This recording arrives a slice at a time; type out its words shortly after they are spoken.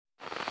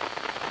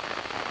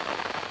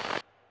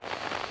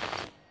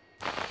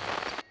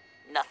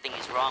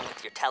wrong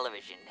with your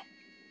television.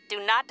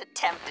 Do not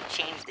attempt to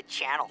change the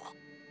channel.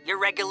 Your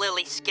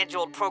regularly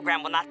scheduled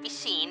program will not be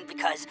seen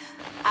because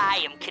I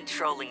am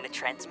controlling the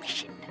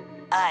transmission.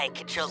 I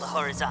control the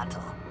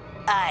horizontal.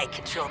 I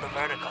control the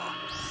vertical.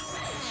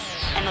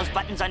 And those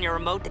buttons on your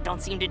remote that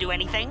don't seem to do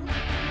anything?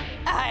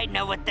 I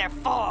know what they're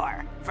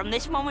for. From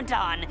this moment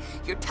on,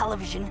 your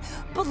television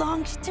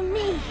belongs to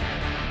me.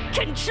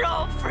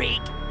 Control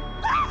freak.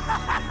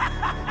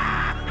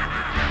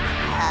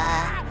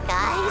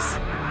 Guys?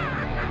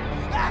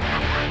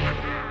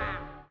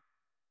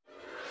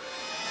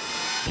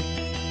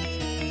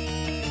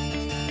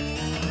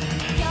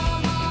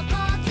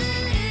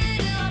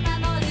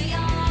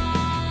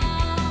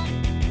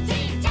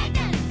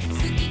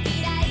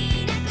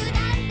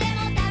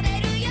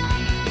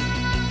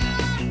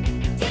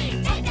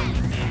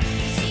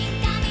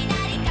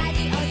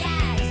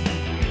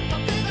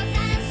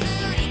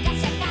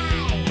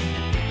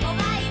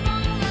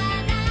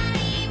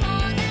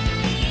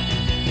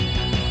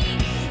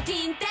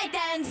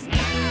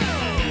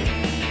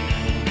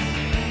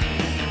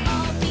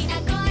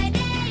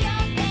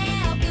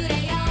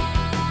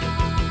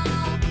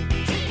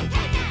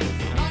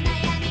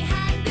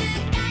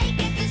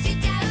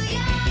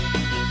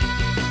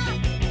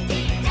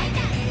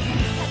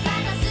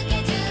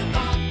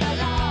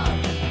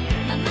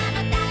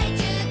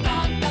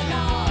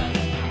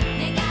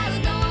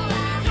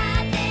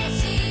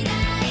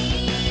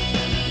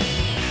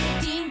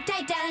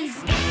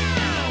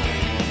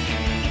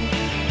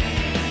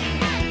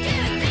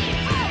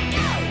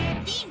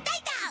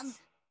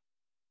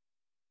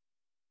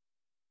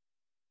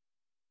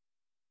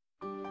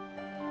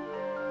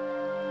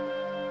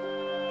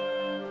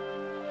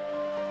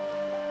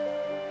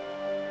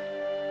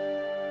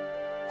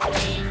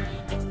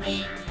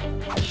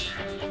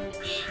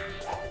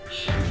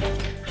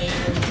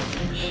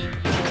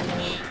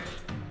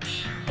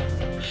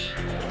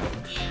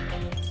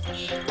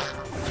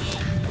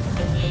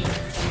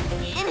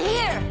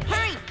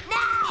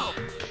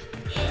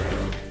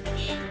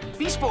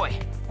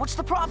 What's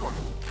the problem?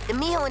 The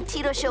Miho and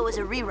Tito show was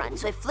a rerun,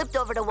 so I flipped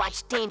over to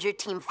watch Danger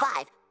Team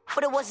 5.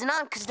 But it wasn't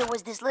on because there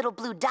was this little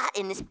blue dot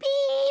in this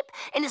beep,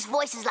 and his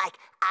voice is like,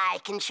 I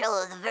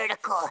control the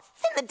vertical.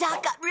 Then the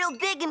dot got real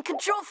big and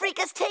Control Freak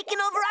has taken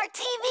over our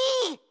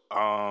TV.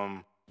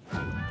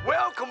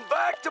 Welcome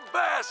back to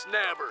Bass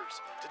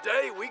Nabbers.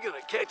 Today we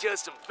gonna catch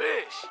us some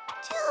fish.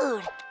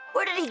 Dude,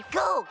 where did he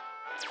go?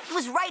 He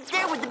was right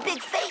there with the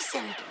big face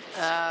in.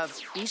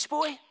 Beast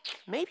Boy?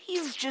 Maybe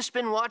you've just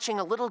been watching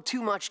a little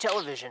too much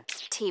television.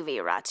 TV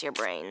rots your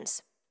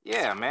brains.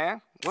 Yeah,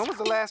 man. When was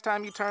the last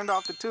time you turned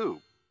off the tube?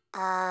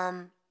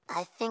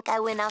 I think I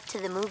went out to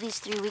the movies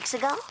 3 weeks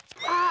ago.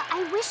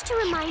 I wish to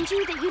remind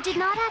you that you did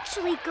not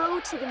actually go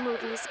to the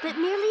movies, but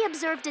merely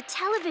observed a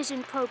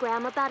television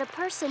program about a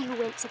person who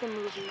went to the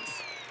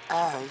movies.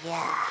 Oh,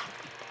 yeah.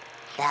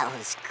 That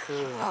was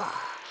cool.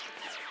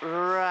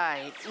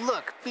 Right.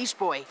 Look, Beast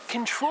Boy,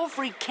 Control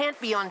Freak can't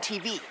be on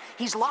TV.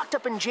 He's locked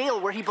up in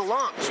jail where he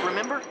belongs,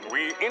 remember?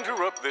 We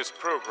interrupt this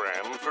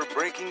program for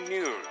breaking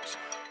news.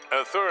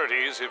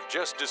 Authorities have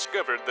just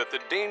discovered that the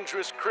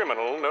dangerous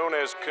criminal known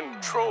as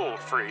Control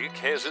Freak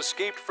has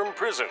escaped from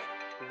prison.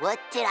 What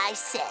did I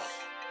say?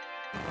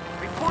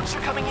 Reports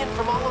are coming in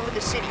from all over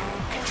the city.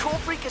 Control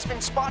Freak has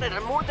been spotted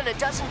on more than a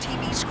dozen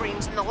TV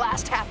screens in the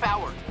last half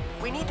hour.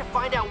 We need to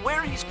find out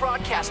where he's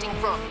broadcasting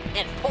from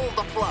and pull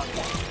the plug.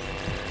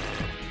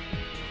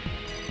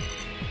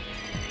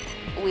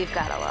 We've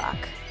got a lock.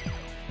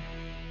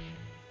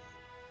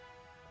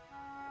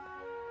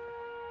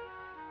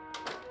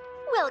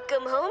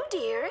 Welcome home,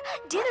 dear.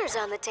 Dinner's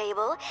on the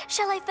table.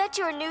 Shall I fetch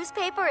your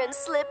newspaper and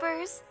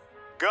slippers?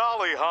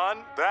 Golly,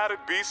 hon, that'd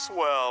be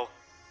swell.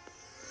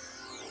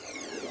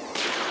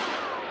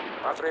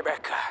 But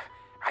Rebecca,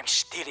 I'm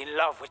still in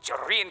love with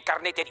your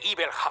reincarnated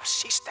evil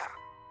half-sister.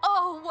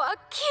 Oh,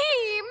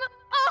 Joaquin!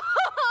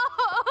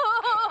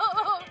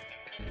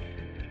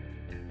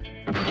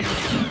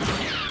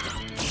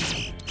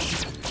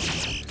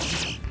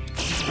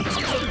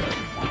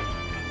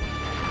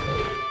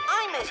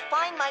 I must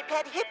find my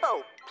pet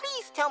hippo.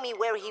 Please tell me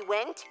where he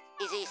went.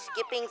 Is he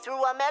skipping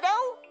through a meadow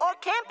or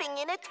camping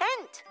in a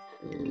tent?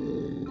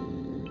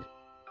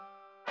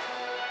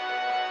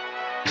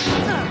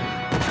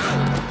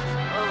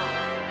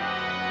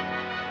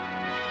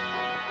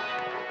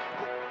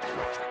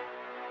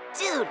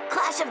 Dude,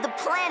 Clash of the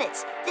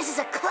Planets. This is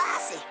a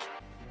classic.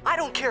 I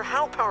don't care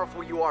how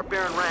powerful you are,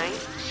 Baron Rang.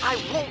 I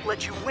won't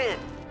let you win.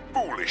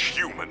 Foolish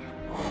human.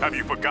 Have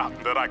you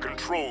forgotten that I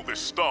control this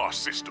star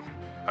system?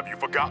 Have you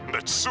forgotten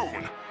that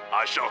soon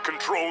I shall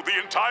control the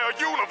entire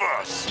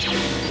universe?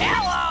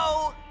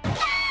 Hello!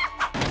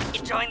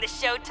 Enjoying the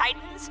show,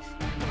 Titans?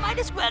 You might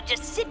as well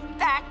just sit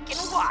back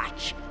and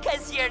watch,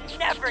 'cause you're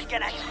never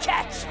gonna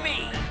catch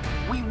me.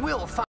 We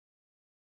will find